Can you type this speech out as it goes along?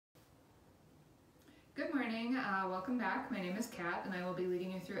Good morning, welcome back. My name is Kat and I will be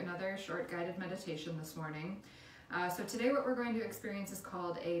leading you through another short guided meditation this morning. So today what we're going to experience is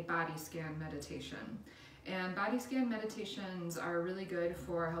called a body scan meditation. And body scan meditations are really good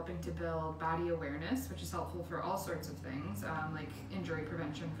for helping to build body awareness, which is helpful for all sorts of things, like injury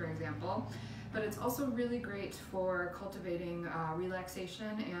prevention, for example. But it's also really great for cultivating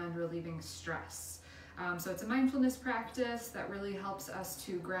relaxation and relieving stress. So it's a mindfulness practice that really helps us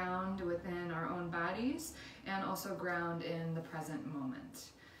to ground within our own bodies and also ground in the present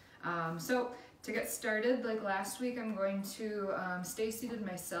moment. So to get started, like last week, I'm going to stay seated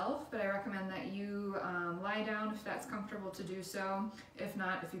myself, but I recommend that you lie down if that's comfortable to do so. If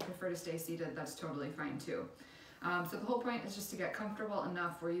not, if you prefer to stay seated, that's totally fine too. So the whole point is just to get comfortable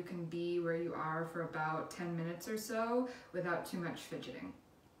enough where you can be where you are for about 10 minutes or so without too much fidgeting.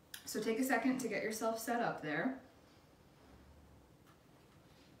 So take a second to get yourself set up there.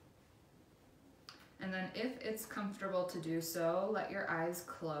 And then if it's comfortable to do so, let your eyes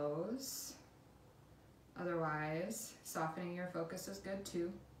close. Otherwise, softening your focus is good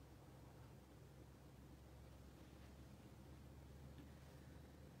too.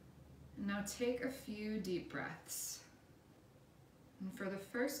 Now take a few deep breaths. And for the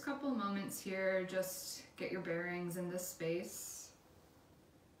first couple moments here, just get your bearings in this space.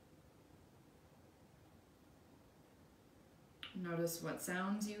 Notice what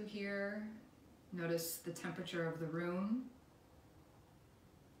sounds you hear. Notice the temperature of the room.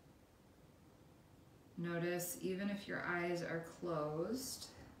 Notice, even if your eyes are closed,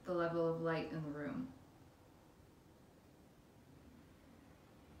 the level of light in the room.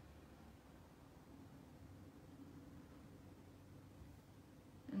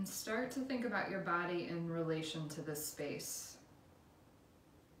 And start to think about your body in relation to this space.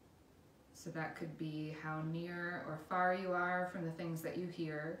 So that could be how near or far you are from the things that you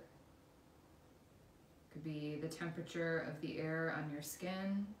hear. It could be the temperature of the air on your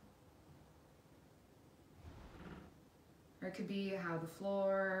skin. Or it could be how the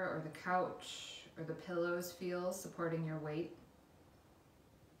floor or the couch or the pillows feel supporting your weight.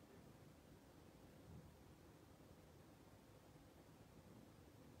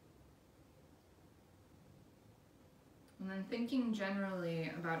 And then thinking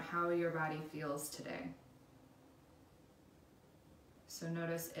generally about how your body feels today. So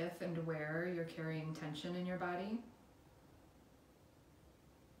notice if and where you're carrying tension in your body.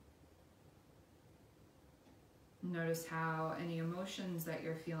 Notice how any emotions that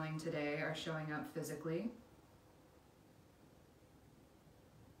you're feeling today are showing up physically.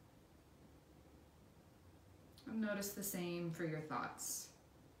 And notice the same for your thoughts.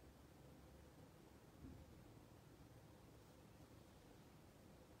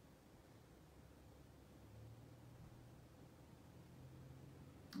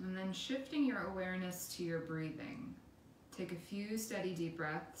 And then shifting your awareness to your breathing. Take a few steady deep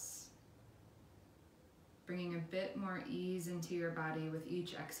breaths, bringing a bit more ease into your body with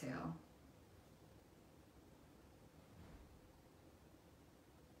each exhale.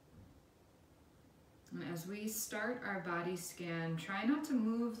 And as we start our body scan, try not to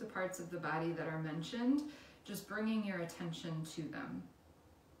move the parts of the body that are mentioned, just bringing your attention to them.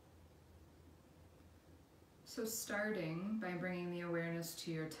 So starting by bringing the awareness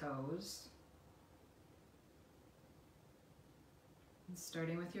to your toes. And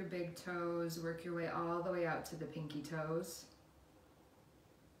starting with your big toes, work your way all the way out to the pinky toes.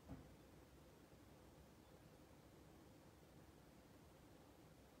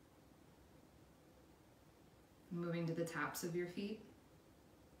 Moving to the tops of your feet.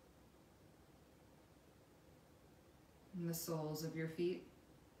 And the soles of your feet.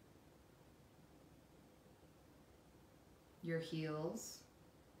 Your heels,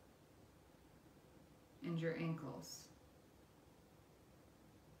 and your ankles.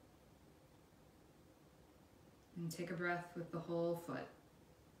 And take a breath with the whole foot.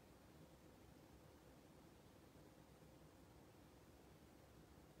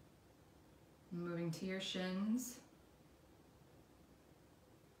 Moving to your shins,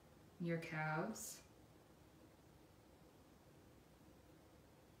 your calves,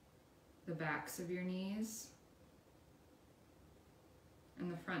 the backs of your knees,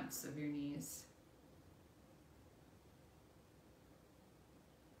 and the fronts of your knees.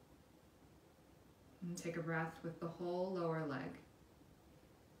 And take a breath with the whole lower leg.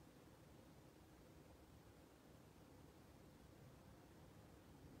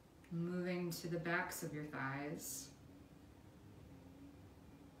 Moving to the backs of your thighs,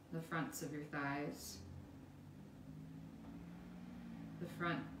 the fronts of your thighs, the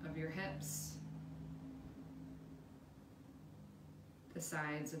front of your hips, the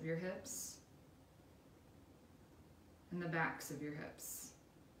sides of your hips, and the backs of your hips.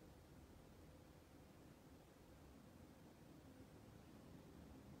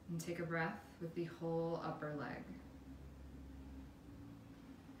 And take a breath with the whole upper leg.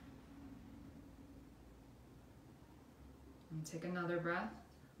 And take another breath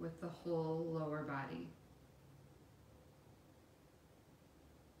with the whole lower body.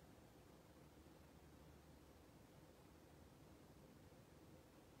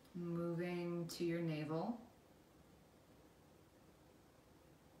 Moving to your navel,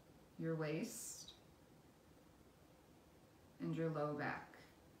 your waist, and your low back.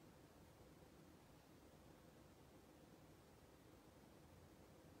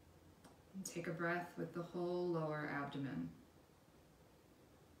 And take a breath with the whole lower abdomen.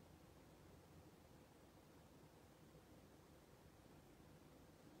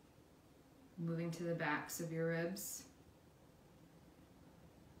 Moving to the backs of your ribs,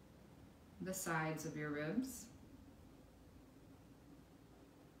 the sides of your ribs,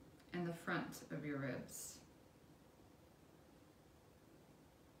 and the front of your ribs.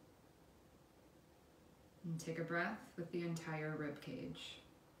 And take a breath with the entire rib cage.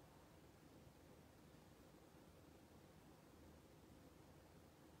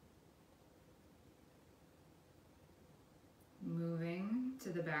 Moving to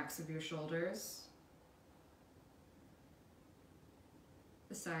the backs of your shoulders,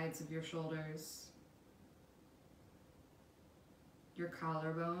 the sides of your shoulders, your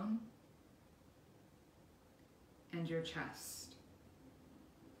collarbone, and your chest.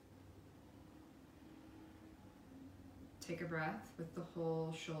 Take a breath with the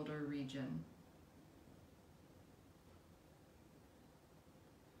whole shoulder region.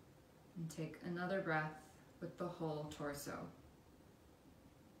 And take another breath with the whole torso.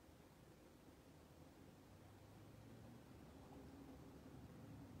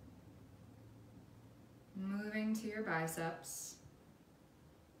 Moving to your biceps,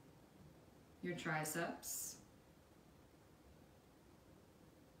 your triceps,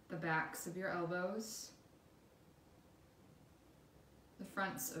 the backs of your elbows, the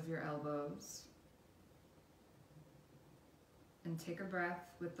fronts of your elbows, and take a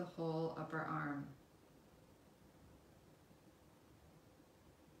breath with the whole upper arm.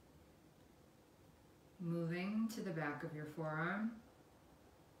 Moving to the back of your forearm,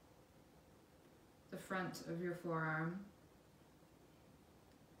 the front of your forearm,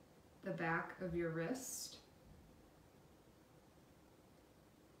 the back of your wrist,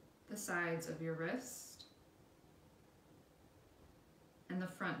 the sides of your wrist, and the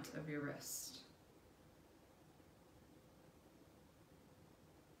front of your wrist.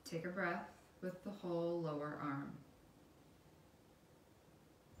 Take a breath with the whole lower arm.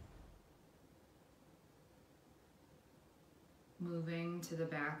 Moving to the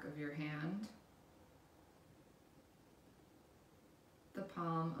back of your hand, the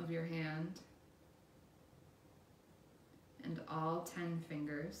palm of your hand, and all 10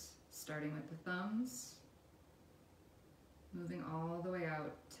 fingers, starting with the thumbs, moving all the way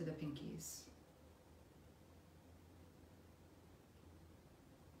out to the pinkies.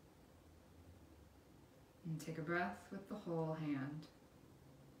 And take a breath with the whole hand.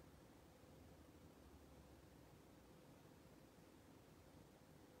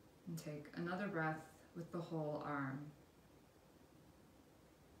 And take another breath with the whole arm.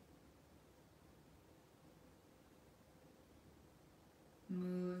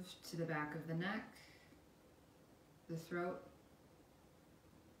 Move to the back of the neck, the throat,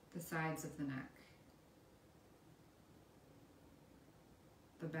 the sides of the neck,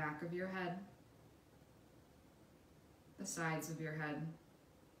 the back of your head, the sides of your head,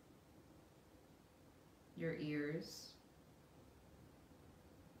 your ears,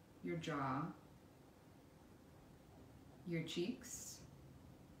 your jaw, your cheeks,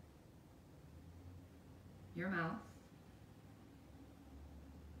 your mouth,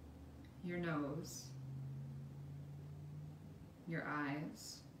 your nose, your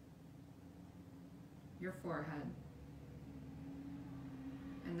eyes, your forehead,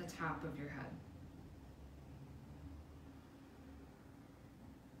 and the top of your head.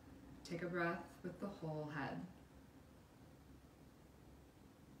 Take a breath with the whole head.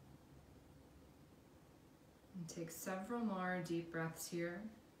 And take several more deep breaths here.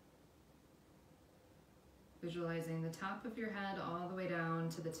 Visualizing the top of your head all the way down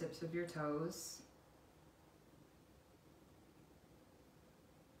to the tips of your toes.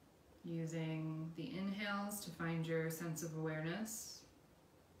 Using the inhales to find your sense of awareness.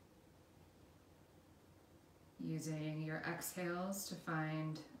 Using your exhales to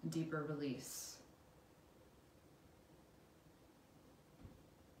find deeper release.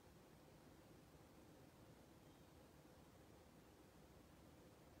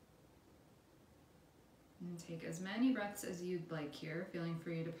 And take as many breaths as you'd like here, feeling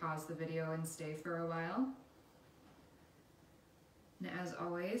free to pause the video and stay for a while. And as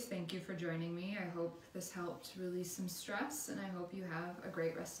always, thank you for joining me. I hope this helped release some stress, and I hope you have a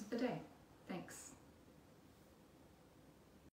great rest of the day. Thanks.